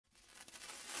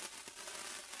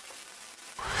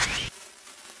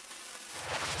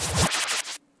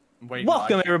Wait,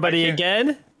 Welcome no, everybody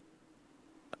again.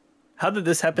 How did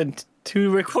this happen?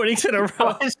 2 recordings in a row.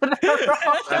 Oh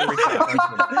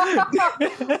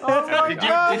my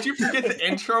God. Did you forget the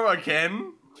intro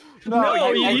again?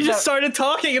 No, you just started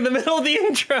talking in the middle of the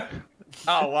intro.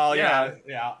 Oh well, yeah.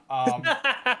 Oh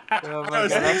I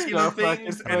was God, thinking of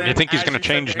things, and then You think he's as gonna you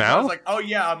said change the intro, I was now? like, oh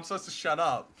yeah, I'm supposed to shut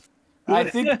up. I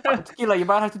think Tequila, you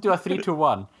might have to do a 3, 2,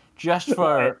 1 just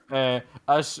for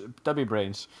us dummy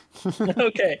brains.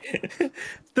 Okay.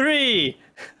 3,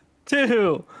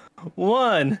 2,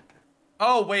 1.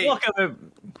 Oh wait.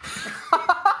 Welcome.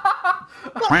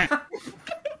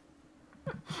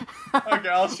 Okay,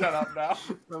 I'll shut up now.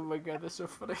 Oh my God, that's so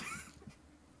funny.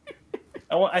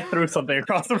 I threw something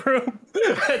across the room.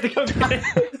 I had to go get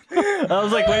it. I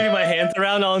was like waving my hands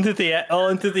around all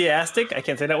enthusiastic. I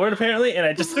can't say that word apparently, and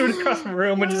I just threw it across the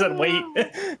room and just said, "Wait."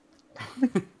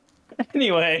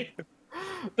 Anyway,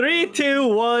 3, 2,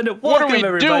 1. Welcome, What are we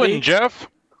everybody. doing, Jeff?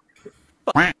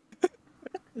 God,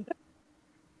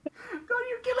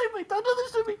 you're killing me! Don't do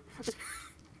this to me!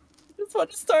 Just want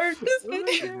to start this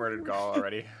video. You've murdered Gall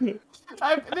already.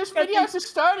 This video just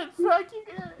started. Fuck you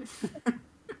guys.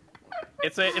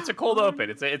 It's a cold open.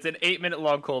 It's an 8-minute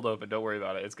long cold open. Don't worry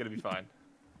about it. It's gonna be fine.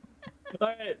 All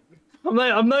right, I'm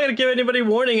not gonna give anybody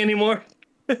warning anymore.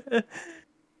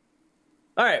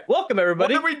 All right, welcome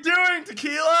everybody. What are we doing,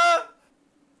 Tequila?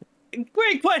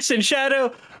 Great question,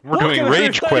 Shadow. We're doing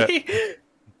Rage Quit.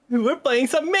 We're playing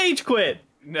some Mage Quit.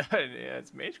 No, yeah,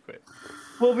 it's MageQuit.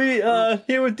 We'll be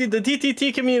here with the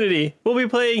DTT community. We'll be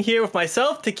playing here with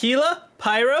myself, Tequila,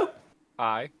 Pyro,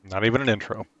 Hi. Not even an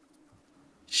intro.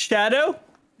 Shadow,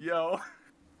 Yo.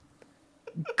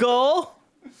 Gull,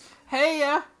 Hey,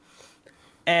 yeah.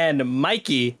 and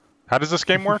Mikey. How does this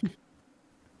game work?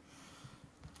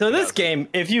 So this game,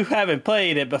 if you haven't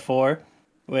played it before,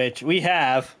 which we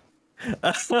have,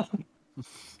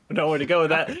 nowhere to go with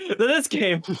that. So this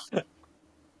game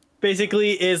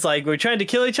basically is like we're trying to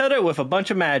kill each other with a bunch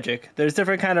of magic. There's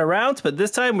different kind of rounds, but this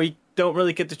time we don't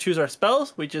really get to choose our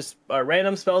spells. Our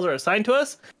random spells are assigned to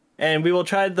us, and we will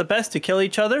try the best to kill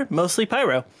each other, mostly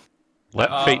Pyro.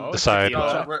 Let fate decide.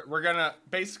 So we're gonna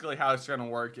basically how it's gonna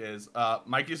work is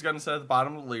Mikey's gonna sit at the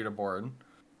bottom of the leaderboard.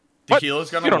 What?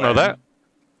 Tequila's gonna You don't know win, that.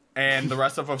 and the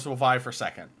rest of us will vie for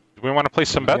second. Do we want to play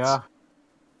some bets? Yeah.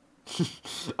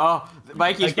 Oh,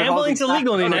 Mikey's been Gambling's holding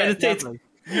illegal in the back- United States. gambling.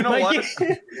 You know Mikey.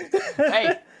 what?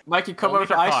 Hey, Mikey, come Only over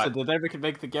to for pot. Iceland, and then we can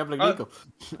make the gambling legal.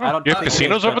 I don't You have think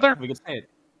casinos we can, over there? We can say it.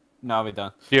 No, we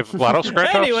don't. Do you have Lotto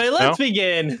scratch-offs? Anyway, let's No?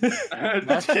 begin.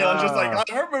 Tequila's just like, oh,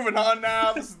 we're moving on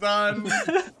now. This is done. I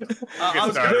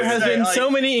was start. There gonna has say, been like, so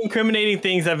many incriminating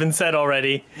things that have been said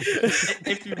already.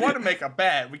 if you want to make a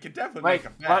bet, we could definitely Wait,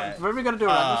 make a bet. what are we gonna do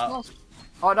around this?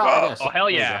 Oh no, I guess. Oh hell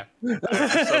yeah! I'm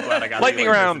so glad I got Lightning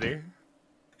the round. electricity.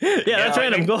 Yeah, that's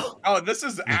random. Go. Oh, this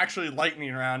is actually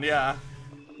lightning round, yeah.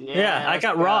 Yeah, I let's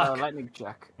got go, rock. Lightning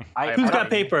jack. Who's got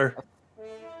paper?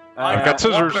 I've got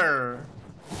scissors. Water.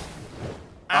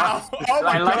 Ow. Oh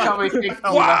my I like God. how we think.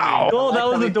 Wow. Oh, that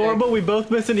was adorable. We both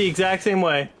missed in the exact same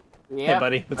way. Yeah, Hey,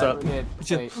 buddy, what's up?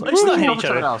 Let's Let's not hit each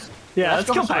other. Yeah, let's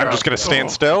go kill for Pyro. I'm just gonna stand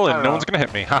still and no one's gonna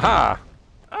hit me. Haha.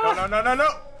 No.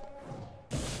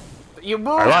 You moved.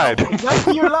 I lied.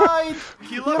 You lied.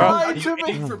 Tequila, lied you to me.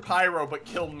 aim for Pyro, but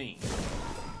kill me.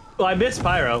 Well, I missed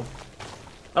Pyro.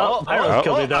 Oh, Pyro oh,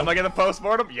 killed me I'm though. gonna get the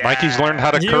postmortem. Yeah. Mikey's learned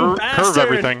how to You curve bastard.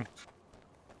 everything.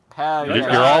 Hell You're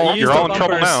yeah. use all the in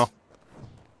trouble bumpers. now.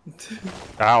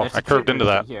 Ow! There's I a curved trick into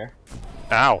that. here.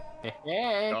 Ow!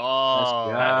 Hey.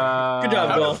 Oh, Good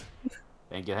job, Gull.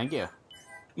 Thank you.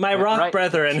 My rock right.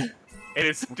 brethren. it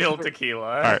is still tequila.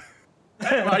 All right,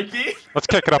 Mikey? let's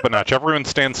kick it up a notch. Everyone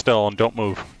stand still and don't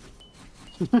move.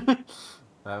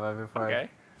 Okay.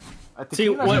 See,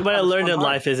 what I learned in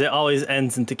life is it always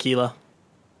ends in tequila.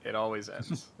 It always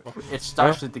ends. It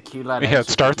starts with tequila. and Yeah, ends it with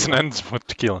starts and tequila. ends with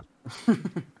tequila.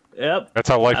 Yep. That's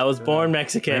how life. I was born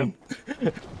Mexican.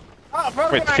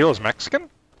 Wait, tequila's Mexican?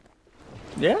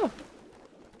 Yeah.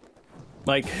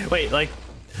 Like, wait, like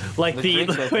The the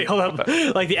drinks, I wait, think. hold up.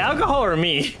 Like the alcohol or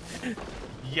me?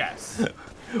 Yes.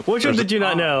 Which one There's a- did you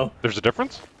not know? There's a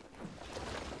difference?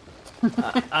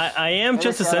 I am Hey,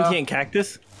 just a Shadow. sentient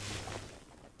cactus.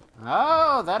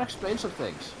 Oh, that explains some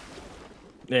things.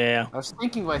 Yeah. I was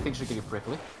thinking why things are getting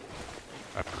prickly.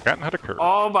 I've forgotten how to curve.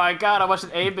 Oh my god, I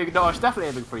wasn't aiming. No, I was definitely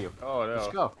aiming for you. Oh no. Let's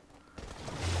go.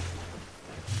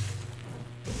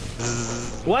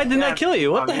 Why didn't Yeah, that kill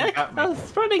you? What oh, the you heck? got me. I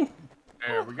was running.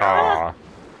 There we go. Aw.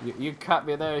 You caught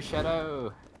me there,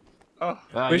 Shadow. Oh.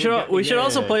 We should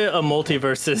also play a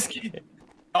multiverse this game.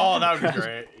 Oh, that would be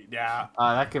great. Yeah.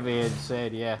 That could be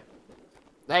insane, yeah.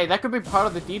 Hey, that could be part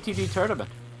of the DTT tournament.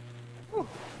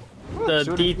 The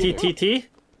So did you. DTT?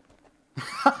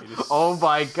 Oh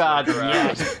my god,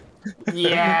 yes.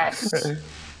 Yes!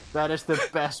 That is the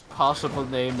best possible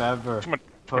name ever.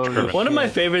 Holy One of my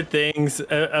shit. favorite things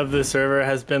of the server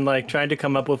has been like trying to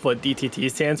come up with what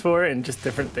DTT stands for and just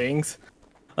different things.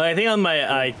 Like, I think on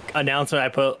my announcement I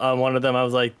put on one of them, I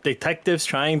was like, detectives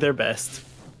trying their best.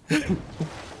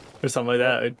 Or something like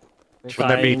that. Wouldn't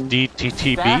that be Trying-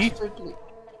 DTTB? Dastardly.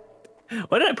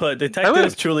 What did I put? Detectives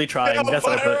lived. truly trying. That's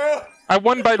what I put. I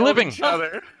won by living, Each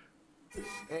other.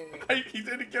 He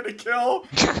didn't get a kill,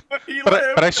 but he but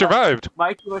lived. I survived.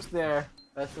 Mikey was there.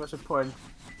 That's what's important.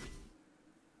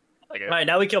 Like Alright,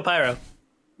 now we kill Pyro.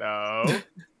 No,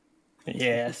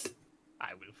 Yes.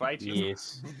 I will fight you.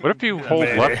 Yes. What if you hold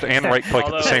left and right click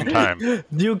at the same time?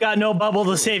 You got no bubble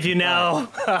to save you now.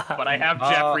 But I have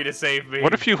Jeffrey to save me.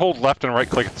 What if you hold left and right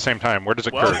click at the same time? Where does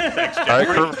it Well, curve? thanks, Alright,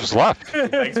 Jeffrey. curves left.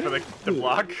 Thanks for the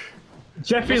block.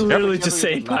 Jeffrey literally just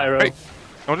saved Pyro. Hey,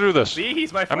 don't do this. See,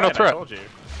 he's my friend. no threat. I told you.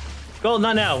 Gold,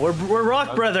 not now. We're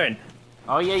rock brethren.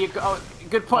 Oh yeah, you go. Oh,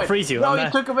 good point. I'll freeze you. No, I'm you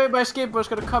not- took away my escape. I was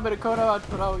gonna come in and code out,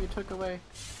 but oh, you took away.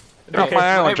 Get off my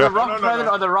island, Hey, we're Jeff. Rock No. Island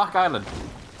on the Rock Island.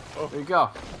 Oh. There you go.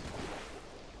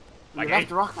 We Okay. left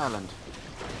the Rock Island.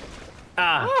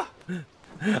 Ah.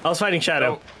 I was fighting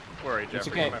Shadow. Don't worry, Jeffrey. It's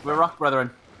you're okay. my We're friend. Rock Brethren.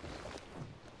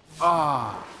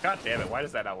 Oh. God damn it! Why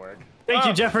does that not work? Thank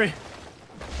you, Jeffrey.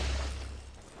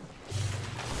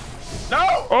 No!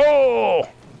 Oh!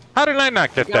 How did I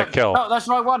not get that kill? No, that's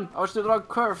the wrong one. I was doing the wrong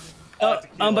curve.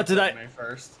 I'm about to die.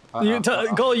 First.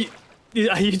 Gold,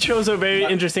 you chose a very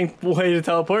interesting way to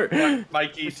teleport.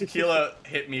 Mikey, Tequila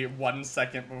hit me 1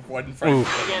 second before in front of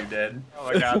what you did. Oh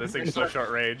my god, this thing's so short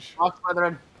range. Rock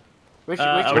Brethren. Which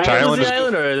Are we Which gonna island lose the is-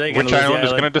 island, or are they gonna which lose the island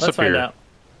is gonna Let's find disappear? out.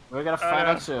 We're gonna find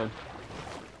out soon.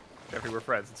 Jeffrey, we're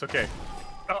friends. It's okay.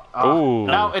 Ooh.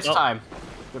 Now it's Oh. time.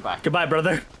 Goodbye. Goodbye,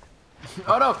 brother.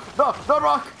 Oh no, no, don't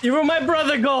rock! You were my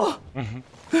brother, Gold.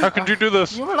 How could you do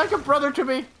this? You were like a brother to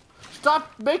me.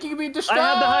 Stop making me I disturb.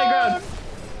 have the high ground.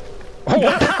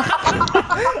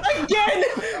 Again.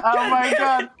 Oh my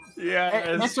god.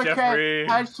 Yeah, It's okay. Jeffrey.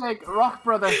 Handshake, rock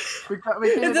brother. We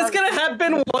did Is this it. gonna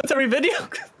happen once every video?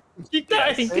 Keep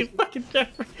dying, you fucking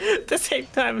Jeffrey. At the same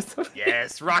time.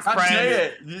 Yes, rock God friend.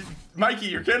 dang it! Mikey,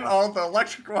 you're getting all the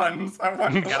electric ones. I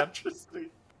want electricity.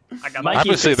 I got Mikey my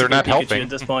Obviously, they're not basically Pikachu helping. at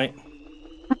this point.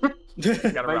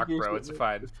 got a rock, bro. It's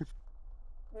fine.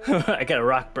 I got a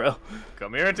rock, bro.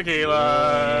 Come here,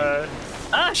 Tequila.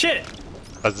 Ah, shit.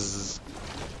 Buzz.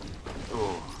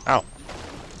 Ow. Ow.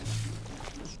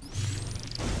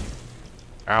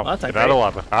 Well, that's Get not out of great.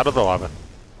 lava. Out of the lava.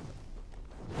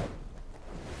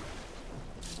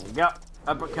 Yep,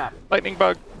 uppercut. Lightning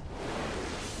bug.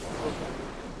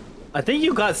 I think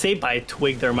you got saved by a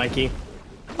twig there, Mikey.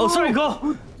 Oh, sorry,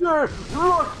 go. Yeah,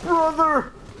 rock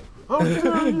brother. How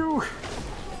dare you?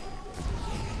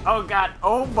 Oh god,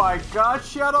 oh my god,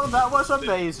 Shadow, that was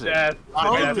amazing. Death.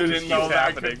 I Death didn't keeps know that I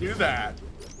happening. could do that.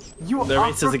 You The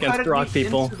race is against uppercutted rock me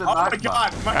people. into the Oh my magma.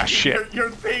 god, Mikey, shit. Your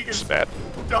thing is... It's bad.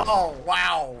 Oh,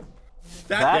 wow.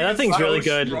 Yeah, that thing's so really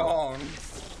good. strong.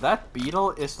 That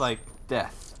beetle is like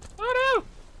death. Oh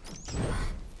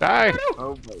Die.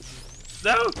 Oh my.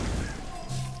 no!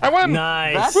 I won.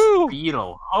 Nice. That Woo.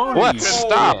 beetle. Holy Let's shit.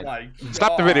 stop. Oh my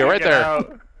Stop the God. video right Get there.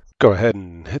 out. Go ahead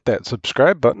and hit that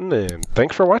subscribe button, and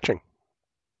thanks for watching.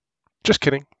 Just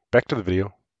kidding. Back to the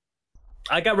video.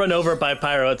 I got run over by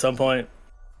Pyro at some point.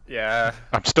 Yeah.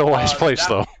 I'm still last place,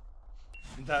 that-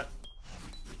 though.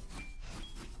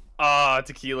 That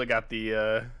Tequila got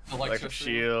the electric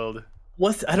shield.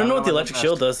 What's I don't know what the know what electric the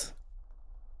shield does.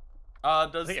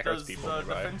 does think it hurts does people the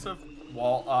nearby. defensive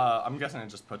wall? I'm guessing it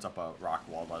just puts up a rock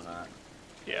wall, doesn't it?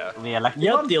 Yeah. The electric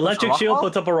Yep, one? the electric Rock shield wall?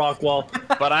 puts up a rock wall.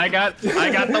 But I got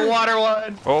the water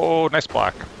one. Oh, nice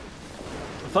block.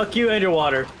 Fuck you and your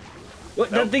water.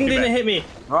 What? Nope, That thing too didn't bad. hit me.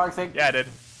 Wrong thing. Yeah, I did.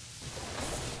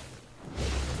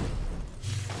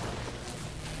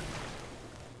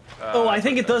 Oh, I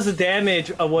think it does the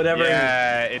damage of whatever.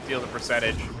 Yeah, it deals a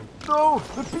percentage. No,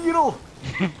 the beetle.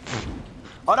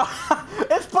 Oh no,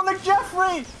 it's pulling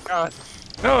Jeffrey. God.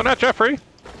 No, not Jeffrey.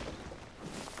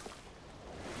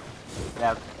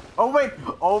 Yeah. Oh wait.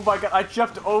 Oh my god, I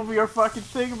jumped over your fucking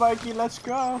thing, Mikey. Let's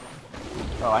go.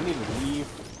 Oh, I need to leave.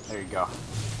 There you go.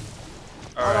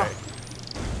 All right.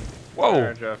 Whoa.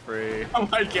 There, Jeffrey. Oh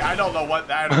my god, I don't know what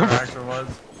that interaction was.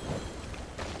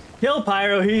 Kill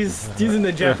Pyro. He's using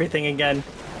the Jeffrey thing again.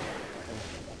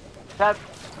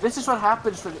 This is what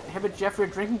happens when him and Jeffrey are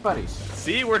drinking buddies.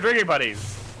 See, we're drinking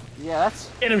buddies. Yeah,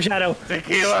 that's. Get him, Shadow.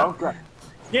 Tequila. Oh god.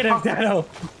 Get him, Shadow.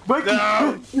 Mikey.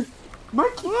 No.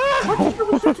 Mikey.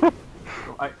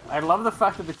 I love the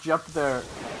fact that the jump there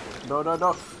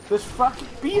no. This fucking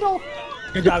beetle.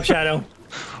 Good job, Shadow.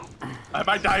 I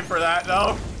might die for that,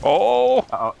 though. Oh!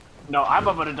 Uh-oh. No, I'm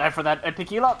about to die for that.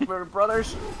 Tequila, we're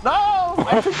brothers. No!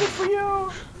 I took it for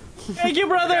you! Thank you,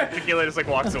 brother. Tequila just like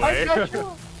walks I away. got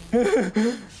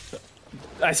you!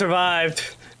 I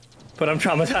survived, but I'm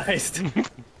traumatized.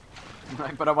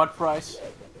 But I want price.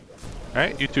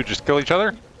 Alright, you two just kill each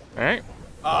other. Alright.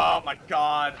 Oh my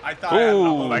god. I thought Ooh.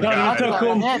 oh my No, god. that's so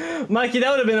cool. Mikey, that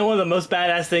would have been one of the most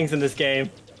badass things in this game.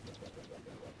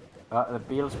 The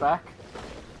beetle's back.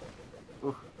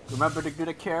 Ooh, remember to do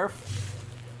the curve.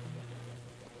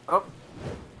 Oh.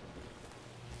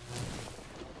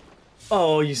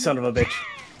 Oh, you son of a bitch.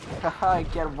 Haha, I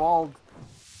get walled.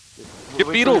 Get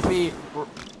Which beetled. would be-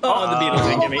 Oh, the Beatles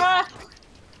didn't get me. back!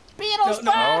 Beetle's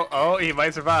No, no. back! Oh, he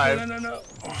might survive. No.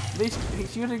 He's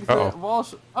using the Uh-oh.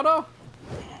 walls. Oh no!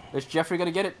 Is Jeffrey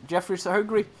gonna get it? Jeffrey's so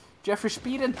hungry. Jeffrey's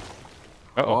speeding.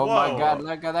 Oh Uh-oh. my Whoa. god,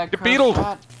 look at that. Get curved beetled.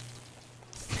 shot.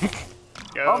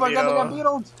 Go, Oh my god, they got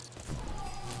Beetle. beetled.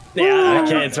 Yeah, I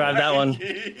can't survive that one.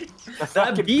 The That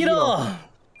fucking beetle.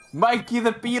 Mikey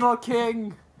the Beetle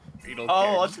King. Beetle Oh,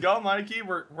 King. let's go, Mikey.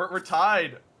 We're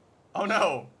tied. Oh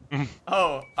no.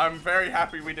 Oh, I'm very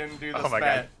happy we didn't do this Oh my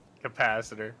bet. god.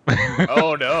 Capacitor.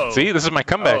 Oh no. See, this is my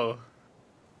comeback. Oh.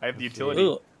 I have the utility.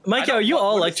 Ooh. Mikey, are you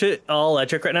all electric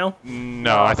right now?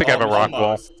 No, I think I have a rock wall.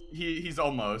 Almost. He's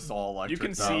almost all electric. You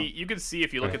can though. see. You can see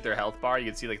if you look at their health bar. You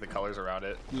can see like the colors around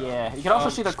it. Yeah, you can also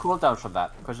see the cooldowns from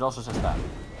that, because it also says that.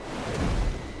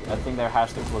 I think there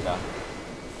has to cooldown.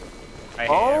 I hate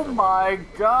Oh everyone. my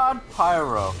god,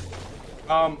 Pyro.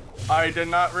 I did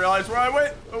not realize where I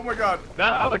went. Oh my god.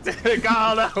 No,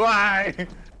 God, why?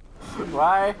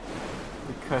 Why?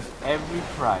 Because every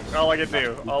price. All I can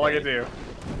do. All I can do.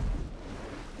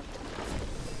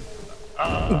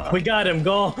 We got him,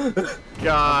 go.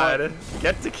 God.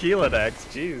 Get Tequila next.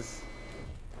 Jeez.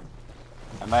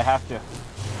 I might have to.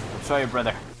 I'm sorry,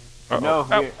 brother. I know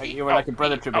you were like a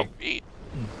brother to me,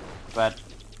 but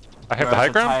I have the high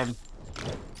there was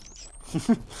a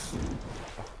ground? time-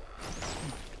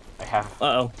 I have.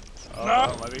 Uh-oh.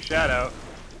 Oh, let me Shadow.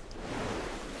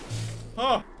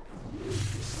 Oh.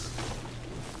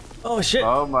 Oh, shit.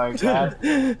 Oh my god.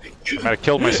 I might have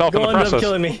killed myself in Go the ended up process.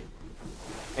 killing me.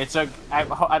 It's a.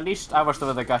 At least I was the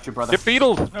one that got you, brother. Get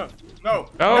beetled! No. No,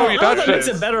 I you don't know if dodged that makes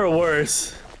it. it better or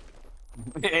worse.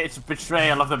 It's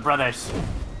betrayal of the brothers.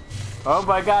 Oh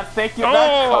my god, thank you. Oh!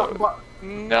 That combo,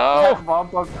 No! that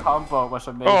wombo combo was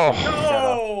amazing. Oh.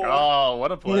 No. Oh,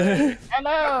 what a play.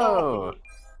 Hello!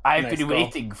 I've Nice been goal.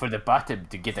 waiting for the bottom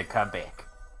to get a comeback.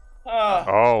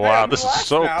 Oh, wow, this is relax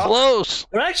so now. close!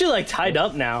 We're actually like tied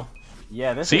up now.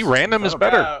 Yeah, this See, is random is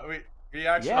incredible. better. We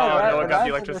actually. Yeah, Oh, right, no one got the right,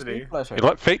 electricity. this is pleasure. You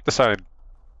let fate decide.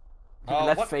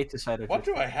 Let what, fate decide. what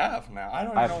do I have now? I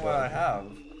don't I even know what I have.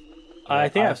 I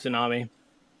think I have tsunami.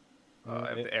 I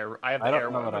have the air. I have I the don't air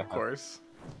know one, what I of have. course.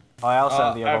 Oh, I also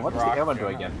have the I other have one. What does the rock other one do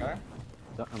gun, again? okay.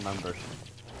 Don't remember.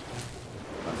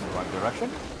 That's the wrong direction.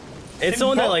 It's the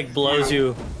one that like blows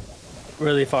you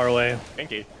really far away.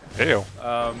 Pinky. Ew.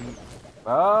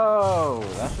 Oh,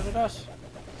 that's what it does.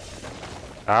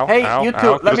 Ow, Hey, ow, you two,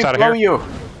 ow. let Get me us out of blow here. you.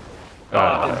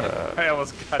 I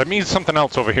almost got That means something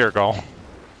else over here, Gull.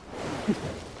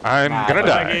 I'm Nah, gonna but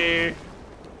die. Pinky.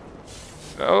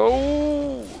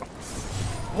 Oh!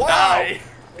 Why?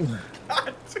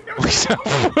 Lisa.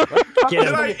 Get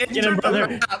Did I him, get enter him, the brother.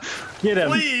 map? Get him.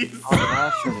 Please. Oh,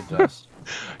 that's what it does.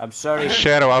 I'm sorry.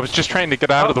 Shadow, I was just trying to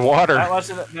get out of the water. That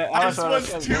wasn't. That This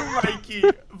was was too Mikey,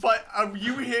 but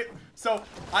you hit. So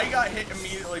I got hit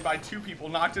immediately by two people,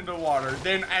 knocked into the water.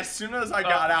 Then as soon as I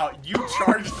got out, you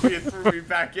charged me and threw me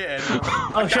back in.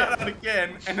 I shit. got out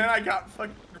again, and then I got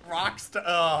fucking rocks to.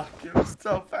 Ugh, it was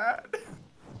so bad.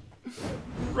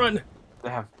 Run.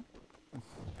 Damn.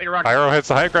 Take a rock. Pyro hits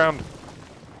the high ground.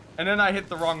 And then I hit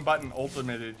the wrong button,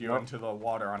 ultimated you into the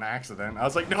water on accident. I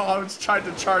was like, no, I was trying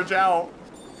to charge out.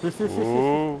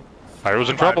 Ooh. Pyro's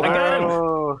in trouble. I got him.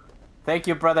 Oh, thank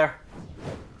you, brother.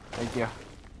 Thank you.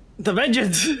 The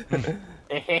vengeance.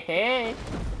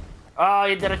 Oh,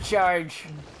 you did a charge.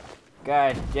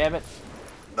 God damn it.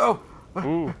 No.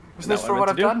 Ooh. Is this what for I what meant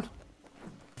I've to do? done?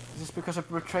 Is this because I've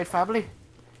betrayed family?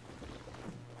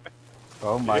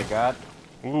 Oh my god.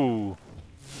 Ooh.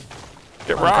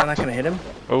 Get I'm not rocked. gonna hit him.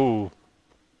 Ooh.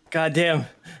 God damn.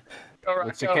 Go, rock,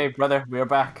 It's go. okay, brother. We are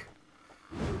back.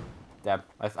 Damn.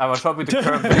 I was hoping to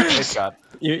curve the shot.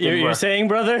 You're work. saying,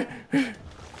 brother?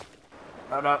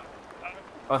 Oh no.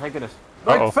 Oh, thank goodness.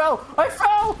 No, Uh-oh. I fell! I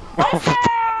fell! I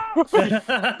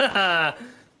fell!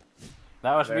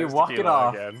 That was me There's walking Tequila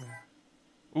off. again.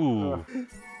 Ooh.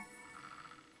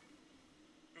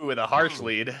 Ooh, with a harsh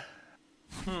lead.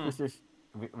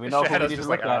 We know who we Shadow's need to just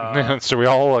look like, at. So we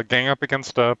all gang up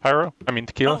against Pyro? I mean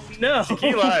Tequila? Oh, no.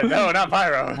 Tequila, no, not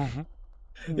Pyro.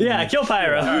 Yeah, kill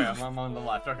Pyro. Alright, I'm on the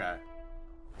left. Okay.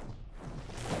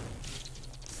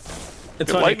 It's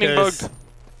Get funny lightning bugged.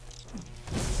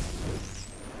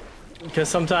 because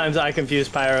sometimes I confuse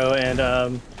Pyro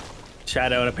and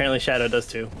Shadow, and apparently Shadow does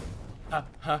too.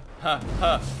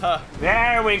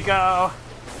 There we go.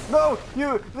 No,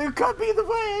 you cut me in the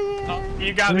way.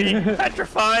 You got me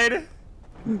petrified.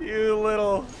 You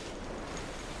little.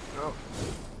 Oh.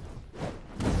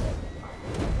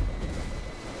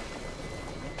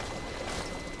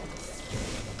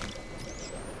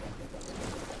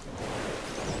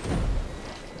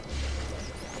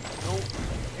 No,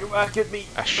 you whack at me,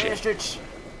 shit. bastards.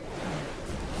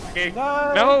 Okay.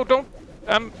 No, don't.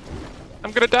 I'm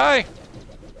gonna die.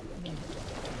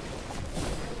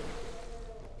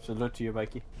 Salute to you,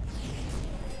 Mikey.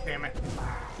 Damn it.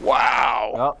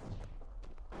 Wow. Well,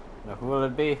 now who will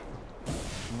it be?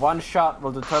 One shot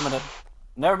will determine it.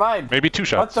 Never mind. Maybe 2 What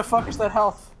shots. the fuck is that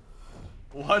health?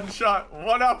 One shot,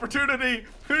 one opportunity.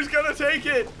 Who's gonna take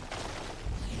it?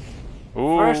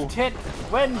 Ooh. First hit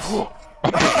wins.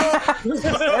 It's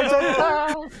a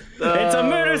tie. It's a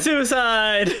murder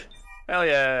suicide. Hell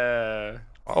yeah.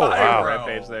 Oh wow. Pyro.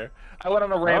 Rampage there. I went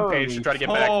on a rampage to try to get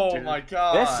back Oh to. my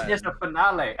god. This is the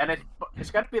finale, and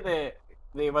it's got to be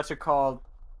the what's it called?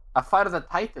 A fight of the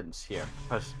Titans here,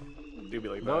 because Do be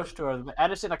like that. those two are,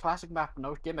 and it's in a classic map,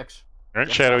 no gimmicks.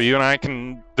 Alright, Shadow, you and I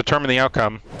can determine the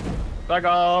outcome.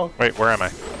 Cycle. Wait, where am I?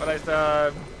 What I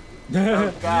said.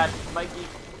 Oh God, Mikey,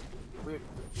 we're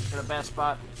in a bad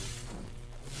spot.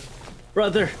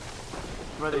 Brother.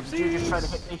 Brother, did you just try to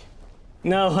hit me?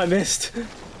 No, I missed.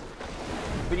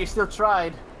 But you still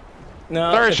tried.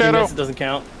 No, Sorry, if you Shadow. miss, it doesn't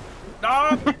count.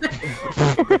 No.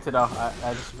 Good to know.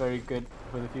 That's very good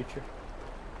for the future.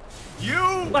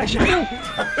 You. My Shadow.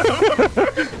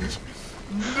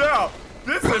 No.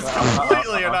 This is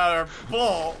completely another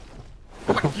bull.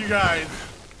 Fuck you guys.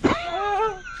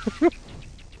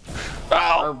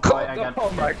 Oh boy, I got.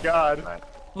 Oh my god.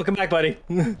 Welcome back, buddy.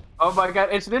 Oh my God,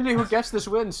 it's literally who gets this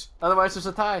wins. Otherwise, it's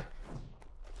a tie.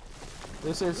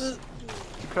 This is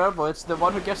incredible. It's the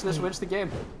one who gets this wins the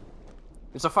game.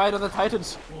 It's a fight of the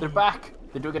Titans. They're back.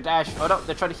 They're doing a dash. Oh no,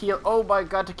 they're trying to heal. Oh my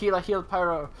God, Tequila healed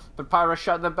Pyro, but Pyro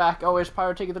shot them back. Oh, is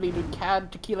Pyro taking the lead? Can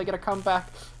Tequila get a comeback?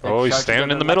 Oh, he's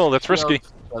standing in the middle. That's risky.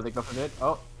 Oh, they go for it.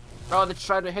 Oh, they're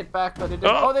trying to hit back, but they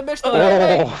didn't. Oh. Oh, they missed the Oh.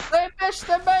 melee. They missed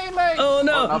the melee. Oh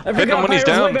no! Oh, I no. Hit him forgot when he's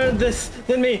Pyro's way down. better at this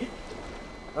than me.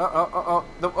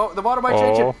 The water might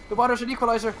change Oh. it. The water's an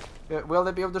equalizer. Will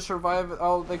they be able to survive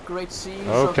all the great seas?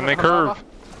 Oh, of can they lava? curve?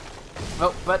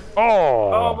 Oh, but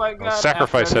Oh, my God,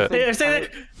 sacrifice after hit. everything- There, say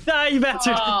that. Die, you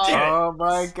bastard! oh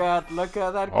my God! Look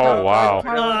at that! Oh, wow.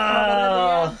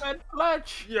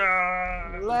 Clutch!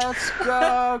 Yeah. Let's go!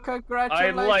 I'd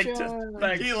Congratulations! like to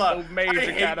thank Tequila, Mage I hate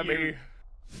Academy. you.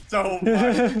 So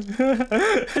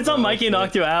much. It's on Mikey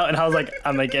knocked you out, and I was like,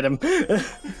 I'm gonna get him.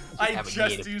 I Haven't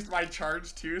just needed. used my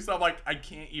charge too, so I'm like, I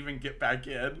can't even get back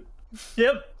in.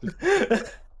 Yep.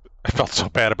 I felt so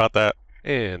bad about that.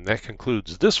 And that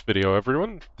concludes this video,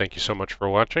 everyone. Thank you so much for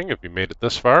watching. If you made it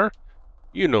this far,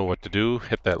 you know what to do.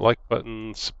 Hit that like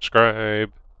button,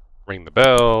 subscribe, ring the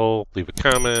bell, leave a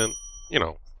comment, you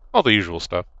know, all the usual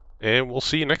stuff. And we'll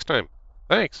see you next time.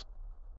 Thanks.